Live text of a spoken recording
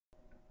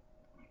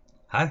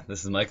Hi,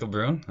 this is Michael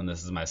Bruun, and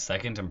this is my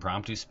second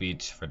impromptu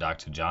speech for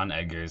Dr. John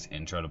Edgar's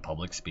Intro to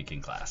Public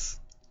Speaking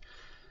class.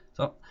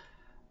 So,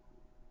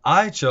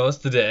 I chose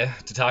today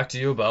to talk to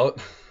you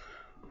about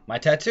my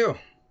tattoo.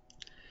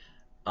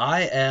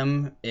 I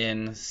am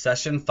in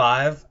session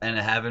 5 and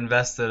I have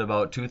invested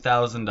about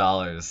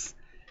 $2,000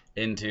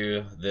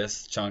 into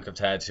this chunk of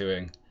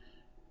tattooing.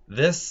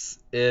 This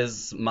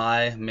is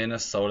my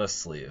Minnesota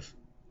sleeve.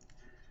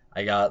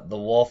 I got the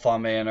wolf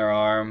on my inner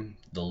arm,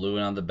 the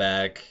loon on the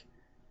back,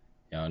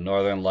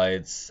 northern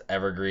lights,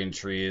 evergreen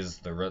trees,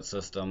 the root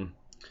system.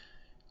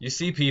 You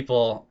see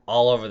people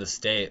all over the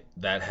state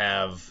that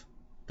have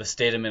the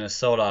state of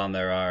Minnesota on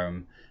their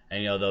arm,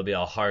 and there'll be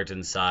a heart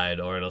inside,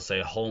 or it'll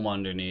say home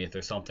underneath,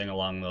 or something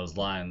along those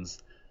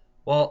lines.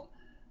 Well,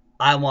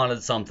 I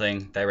wanted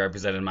something that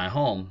represented my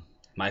home,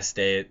 my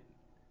state,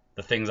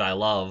 the things I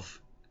love,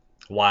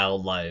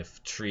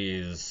 wildlife,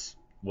 trees,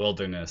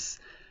 wilderness.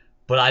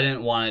 But I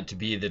didn't want it to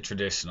be the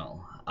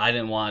traditional. I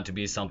didn't want it to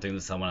be something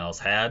that someone else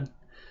had.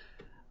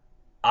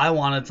 I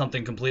wanted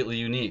something completely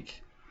unique.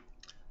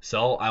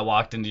 So I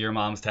walked into your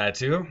mom's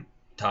tattoo,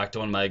 talked to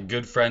one of my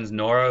good friends,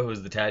 Nora,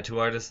 who's the tattoo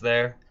artist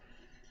there,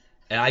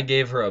 and I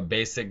gave her a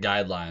basic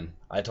guideline.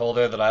 I told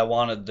her that I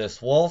wanted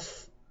this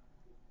wolf,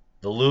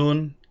 the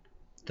loon,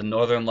 the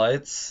northern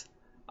lights.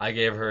 I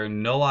gave her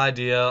no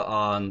idea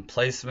on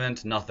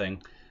placement,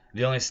 nothing.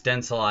 The only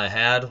stencil I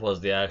had was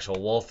the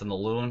actual wolf and the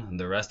loon, and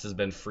the rest has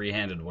been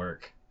free-handed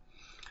work.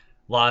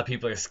 A lot of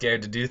people are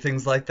scared to do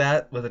things like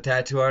that with a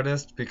tattoo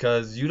artist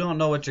because you don't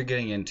know what you're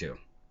getting into.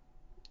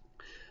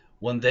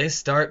 When they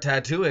start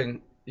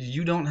tattooing,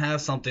 you don't have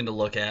something to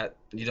look at.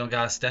 You don't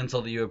got a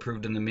stencil that you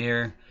approved in the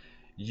mirror.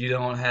 You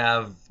don't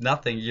have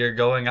nothing. You're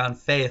going on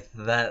faith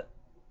that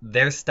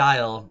their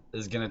style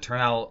is going to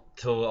turn out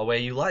to a way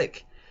you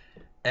like.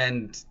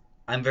 And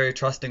I'm very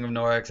trusting of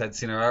Nora because I'd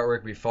seen her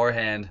artwork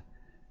beforehand,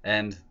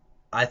 and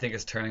I think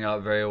it's turning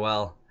out very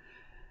well.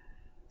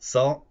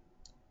 So,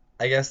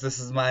 I guess this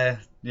is my,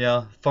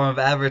 form of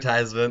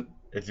advertisement.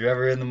 If you're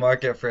ever in the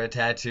market for a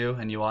tattoo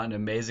and you want an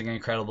amazing,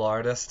 incredible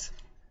artist,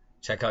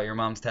 check out your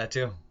mom's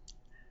tattoo.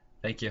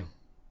 Thank you.